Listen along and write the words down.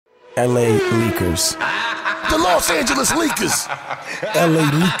LA Leakers. The Los Angeles Leakers. LA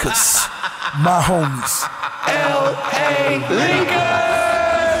Leakers. My homies. LA Leakers!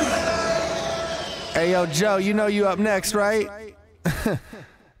 Hey, yo, Joe, you know you up next, right?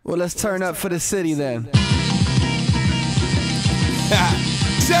 Well, let's turn up for the city then.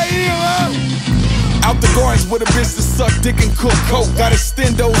 Out the gardens with a bitch that suck dick and cook coke. Got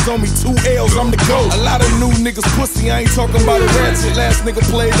extendos on me, 2 L's, I'm the GOAT. A lot of new niggas pussy, I ain't talking about a ratchet. Last nigga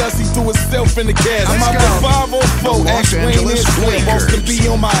played us, he threw himself in the gas. I'm out the 504, Ash Wayne is slim. Boston B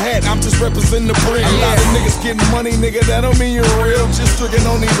on my hat, I'm just representing the brand. A lot of niggas getting money, nigga, that don't mean you're real. Just tricking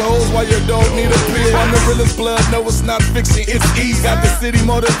on these hoes while your dog need a pill. I'm the realest blood, no it's not fiction, it's easy. Got the city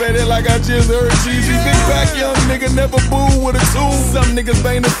motivated like I just heard Jeezy. Big back young nigga, never boo with a tool. Some niggas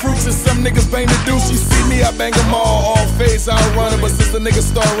bang the fruits and some niggas bang the deuce. You see me, I bang them all face, I don't run it. But since the nigga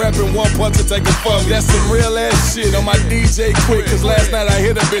start rapping, one punch to take a fuck. That's some real ass shit on my DJ quick. Cause last night I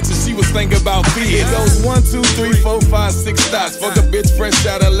hit a bitch and she was thinking about feet. It goes 1, 2, 3, 4, 5, 6 stops. Fuck a bitch fresh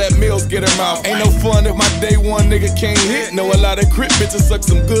out and let Mills get her mouth. Ain't no fun if my day one nigga can't hit. Know a lot of crip bitches suck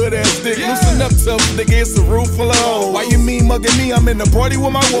some good ass dick. Loosen up tough nigga, it's a roof full of hoes. Why you mean mugging me? I'm in the party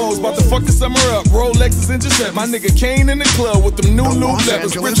with my woes. About to fuck the summer up. Rolexes and Giuseppe. My nigga Kane in the club with them new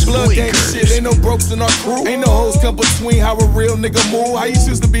levels. Rich blood gang shit. Ain't no brokes in our crew. Ain't no hoes come between how a real nigga move. How you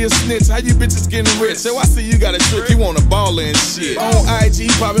choose to be a snitch? How you bitches getting rich? So I see you got a trick, you want a baller and shit. On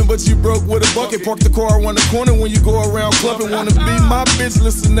IG popping, but you broke with a bucket. Park the car on the corner when you go around clubbing. Wanna be my bitch?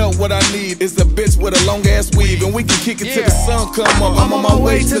 Listen up, what I need is a bitch with a long ass weave, and we can kick it till the sun come up. I'm on my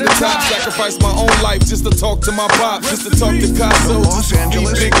way to the top. Sacrifice my own life just to talk to my pop, just to talk to Casso. Just to be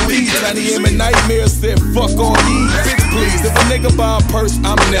Big D. Tiny M and Nightmare said fuck all these. Bitch please, if a nigga buy a purse,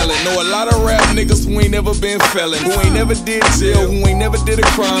 I'm nailing. Know a lot of rap niggas who ain't never been felon, who ain't never did jail, who ain't never did a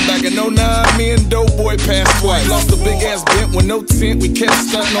crime. Back in 09, me and Dope Boy passed twice. Lost a big ass bent with no tent. We kept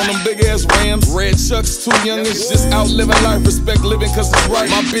stunting on them big ass Rams. Red Chucks, too young, it's just out living life. Respect living cause it's right.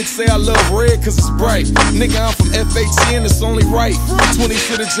 My bitch say I love red cause it's bright. Nigga, I'm from FHN, it's only right. 20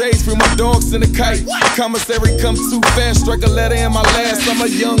 to the J's, free my dogs in the kite. Commissary come too fast, strike a letter in my last. I'm a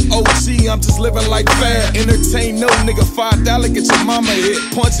young OG, I'm just living like fast. Entertain no nigga, $5, get your mama hit.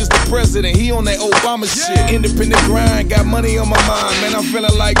 Punch is the president, he on that Obama shit. Independent grind, got money on my mind, man, I'm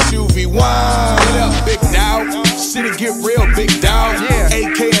feeling like Juvie. Wine, what up, big dog? Shit'll get real, big dog.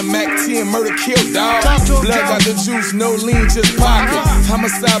 AK and Mac 10, murder, kill, dog. Blood got the juice, no lean, just pocket.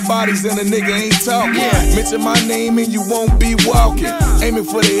 Homicide bodies and a nigga ain't talking. Mention my name and you won't be walking. Aiming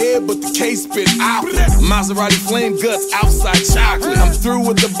for the head, but the case spit out. Maserati flame guts, outside chocolate. I'm through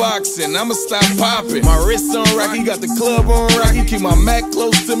with the boxing, I'ma stop popping. My wrist on Rocky, got the club on Rocky. Keep my Mac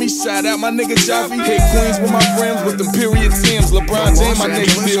close to me, shout out my nigga Jaffe. Hit Queens with my friends with them period Tims. LeBron James, my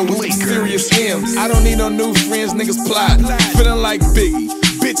next deal with them serious M's. I don't need no new friends, niggas plot. Feeling like Biggie.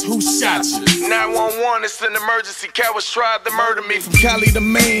 Bitch, who shot you? 911, it's an emergency. Cowards tried to murder me. From Cali to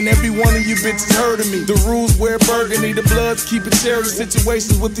Maine, every one of you bitches heard of me. The rules wear burgundy, the bloods keep it cherry.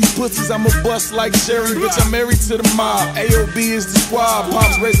 Situations with these pussies, I'm a bust like Sherry. Bitch, I'm married to the mob. AOB is the squad.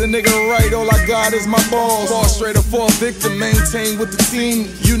 Pops raise a nigga right, all I got is my balls. Fall straight or fall victim, maintain with the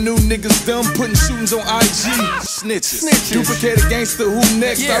team. You new niggas dumb, putting shootings on IG. Snitches. Duplicate a gangster, who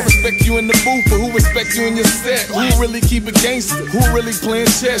next? I respect you in the booth, but who respect you in your set? Who really keep it gangster? Who really playing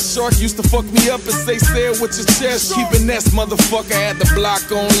chess? Shark used to fuck me up and say it with your chest. Keep a nest, motherfucker, had the block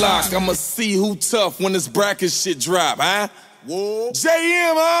on lock. I'ma see who tough when this Brackin shit drop, huh? Whoa.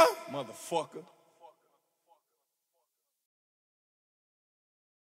 JM, huh? Motherfucker.